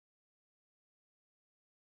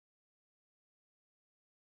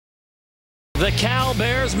The Cal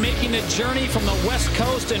Bears making the journey from the West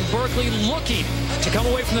Coast and Berkeley, looking to come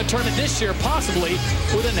away from the tournament this year, possibly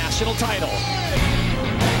with a national title.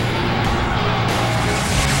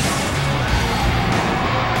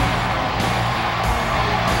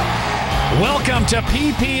 Welcome to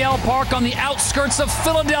PPL Park on the outskirts of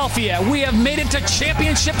Philadelphia. We have made it to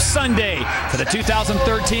Championship Sunday for the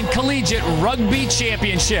 2013 Collegiate Rugby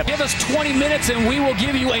Championship. Give us 20 minutes and we will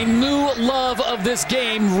give you a new love of this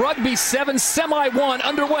game. Rugby 7 Semi-1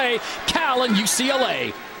 underway, Cal and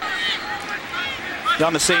UCLA.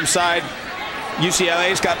 On the same side,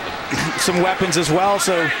 UCLA's got some weapons as well,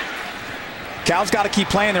 so Cal's got to keep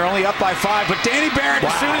playing. They're only up by 5, but Danny Barrett,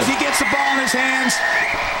 as soon as he gets the ball in his hands,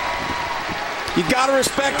 you got to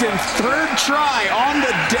respect him. Third try on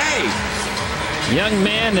the day. Young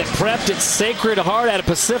man that prepped at Sacred Heart out of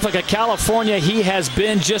Pacifica, California. He has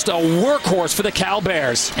been just a workhorse for the Cal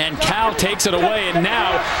Bears. And Cal takes it away, and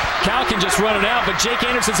now Cal can just run it out, but Jake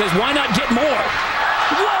Anderson says, why not get more?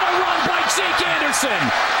 What a run by Jake Anderson!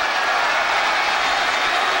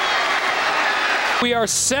 We are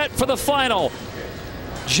set for the final.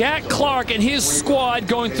 Jack Clark and his squad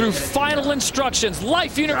going through final instructions.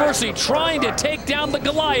 Life University trying to take down the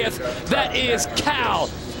Goliath that is Cal.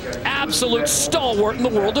 Absolute stalwart in the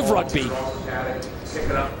world of rugby.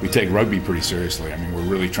 We take rugby pretty seriously. I mean, we're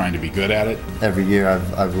really trying to be good at it. Every year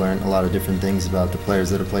I've learned a lot of different things about the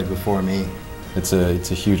players that have played before me. It's a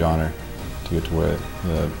huge honor to get to wear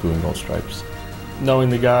the blue and gold stripes. Knowing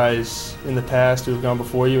the guys in the past who have gone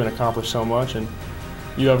before you and accomplished so much, and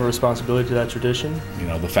you have a responsibility to that tradition. You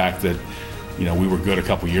know, the fact that, you know, we were good a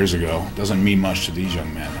couple years ago doesn't mean much to these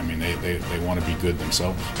young men. I mean, they want to be good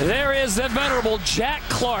themselves. There is the venerable Jack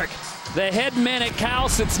Clark, the head man at Cal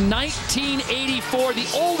since 1984, the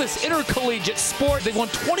oldest intercollegiate sport. They've won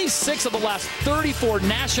 26 of the last 34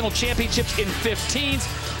 national championships in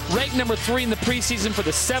 15s. Ranked number 3 in the preseason for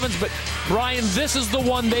the Sevens, but Brian, this is the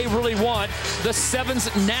one they really want, the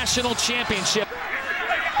Sevens national championship.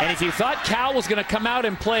 And if you thought Cal was going to come out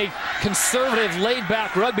and play conservative,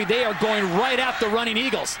 laid-back rugby, they are going right at the Running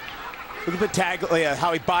Eagles. Look at Battaglia,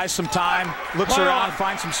 how he buys some time, looks around,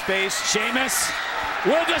 finds some space. Sheamus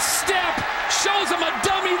with a step, shows him a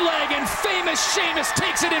dummy leg, and famous Sheamus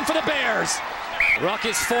takes it in for the Bears. Ruck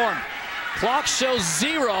is formed. Clock shows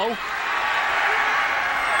 0.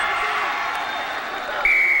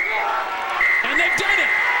 And they've done it.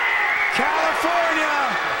 California,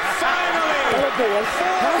 finally,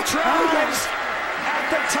 4 tries at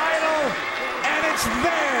the title, and it's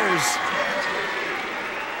theirs.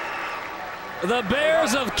 The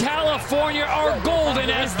Bears of California are golden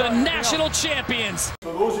as the national champions.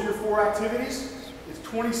 So those are your 4 activities. It's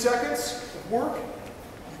 20 seconds of work.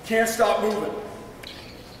 You can't stop moving.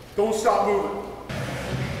 Don't stop moving.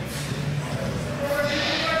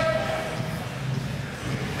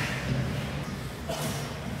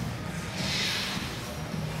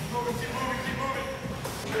 Keep moving.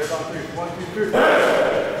 There's on 3. 1, 2, 3.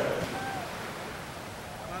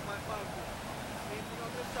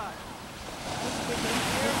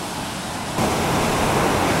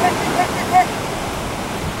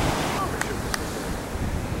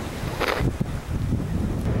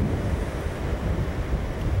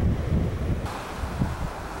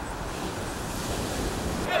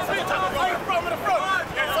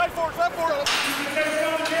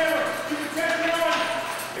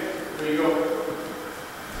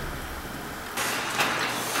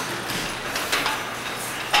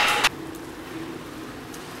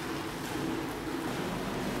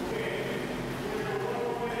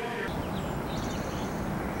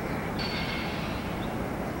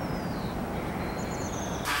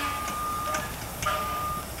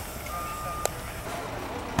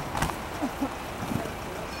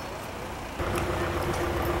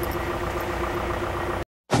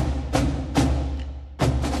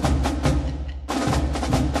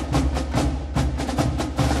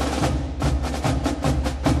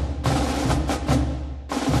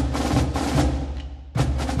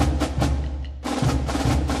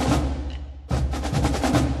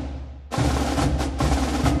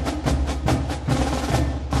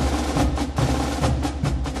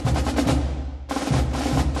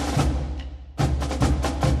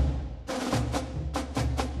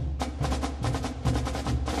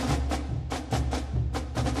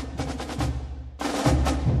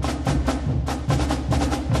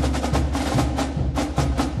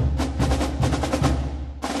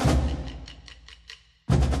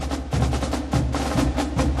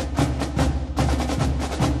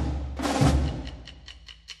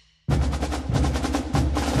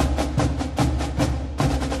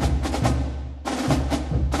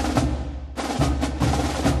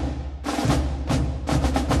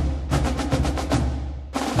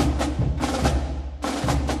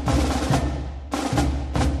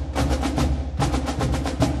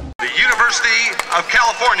 of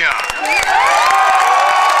California.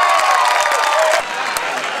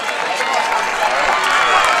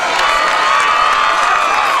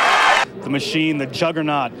 The machine, the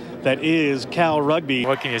juggernaut that is Cal Rugby.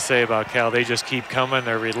 What can you say about Cal? They just keep coming.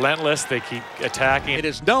 They're relentless. They keep attacking. It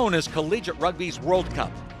is known as Collegiate Rugby's World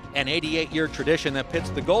Cup, an 88-year tradition that pits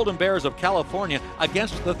the Golden Bears of California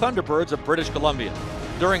against the Thunderbirds of British Columbia.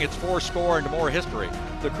 During its 400 and more history,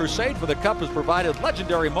 the crusade for the Cup has provided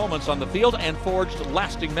legendary moments on the field and forged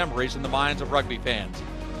lasting memories in the minds of rugby fans.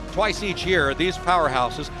 Twice each year, these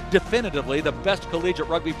powerhouses, definitively the best collegiate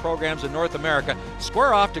rugby programs in North America,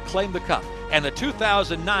 square off to claim the Cup, and the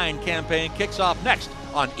 2009 campaign kicks off next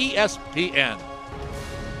on ESPN.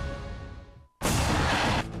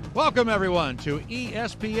 Welcome, everyone, to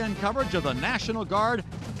ESPN coverage of the National Guard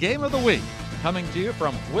Game of the Week, coming to you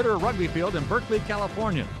from Witter Rugby Field in Berkeley,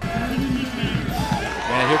 California.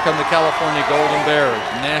 And here come the California Golden Bears,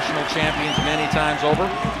 national champions many times over.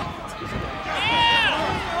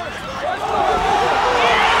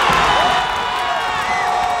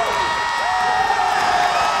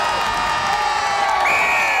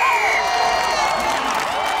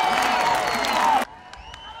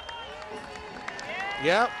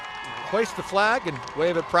 Yep, hoist the flag and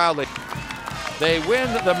wave it proudly. They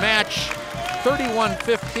win the match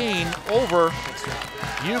 31-15 over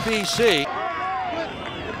UBC.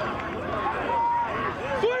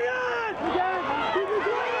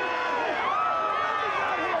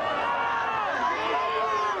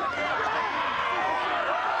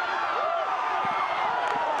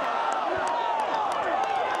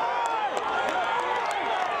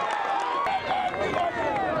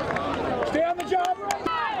 Stay on the job.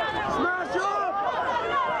 Smash up.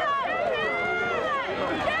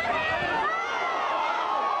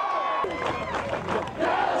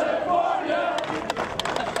 California.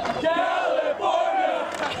 California.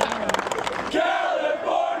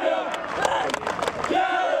 California.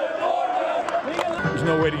 California. There's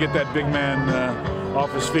no way to get that big man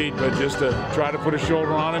off his feet, but just to try to put a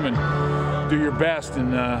shoulder on him and do your best.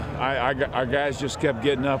 And our guys just kept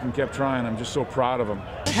getting up and kept trying. I'm just so proud of them.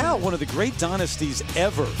 Cal, one of the great dynasties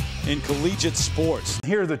ever in collegiate sports.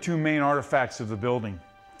 Here are the two main artifacts of the building.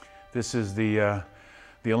 This is the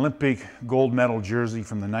Olympic gold medal jersey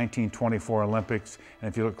from the 1924 Olympics. And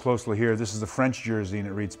if you look closely here, this is the French jersey, and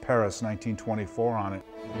it reads Paris 1924 on it.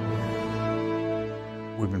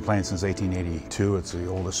 We've been playing since 1882. It's the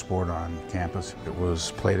oldest sport on campus. It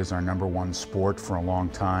was played as our #1 sport for a long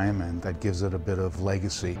time, and that gives it a bit of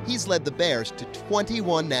legacy. He's led the Bears to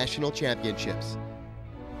 21 national championships.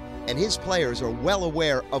 And his players are well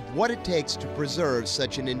aware of what it takes to preserve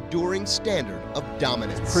such an enduring standard of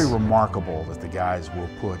dominance. It's pretty remarkable that the guys will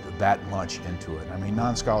put that much into it. I mean,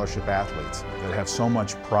 non-scholarship athletes that have so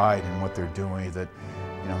much pride in what they're doing that,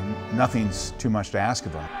 you know, nothing's too much to ask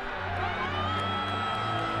of them.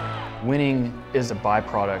 Winning is a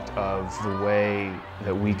byproduct of the way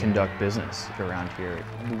that we conduct business around here.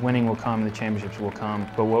 The winning will come, the championships will come,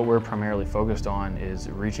 but what we're primarily focused on is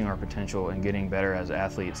reaching our potential and getting better as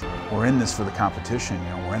athletes. We're in this for the competition, you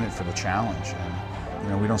know, we're in it for the challenge. And, you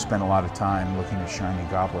know, we don't spend a lot of time looking at shiny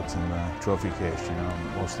goblets in the trophy case, you know.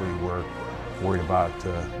 Mostly we're worried about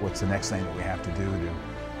what's the next thing that we have to do to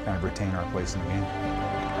kind of retain our place in the game.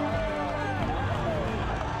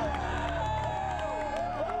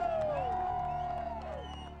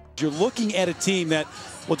 You're looking at a team that,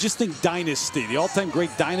 well, just think dynasty, the all-time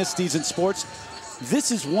great dynasties in sports.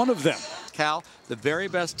 This is one of them. Cal, the very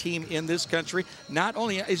best team in this country. Not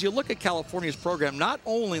only, as you look at California's program, not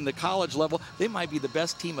only in the college level, they might be the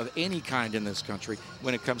best team of any kind in this country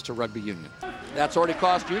when it comes to rugby union. That's already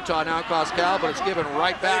cost Utah, now it costs Cal, but it's given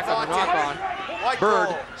right back on the knock-on.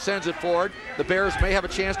 Bird sends it forward. The Bears may have a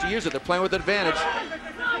chance to use it. They're playing with advantage.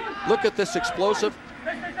 Look at this explosive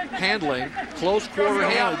handling, close quarter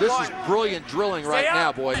handling. This is brilliant drilling right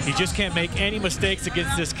now, boys. He just can't make any mistakes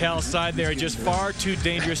against this Cal side. They're just far too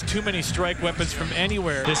dangerous. Too many strike weapons from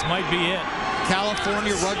anywhere. This might be it.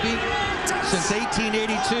 California rugby since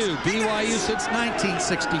 1882. BYU since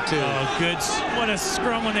 1962. Oh, good. What a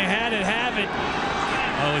scrum when they had it. Have it.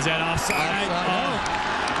 Oh, is that offside? Oh.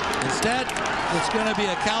 Instead, it's going to be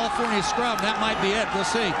a California scrum. That might be it. We'll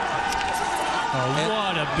see. Oh,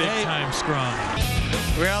 what a big-time scrum.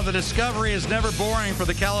 Well, the discovery is never boring for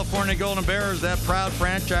the California Golden Bears, that proud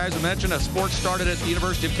franchise. I mentioned a sport started at the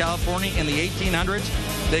University of California in the 1800s.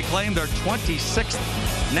 They claimed their 26th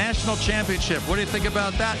national championship. What do you think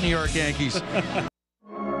about that, New York Yankees?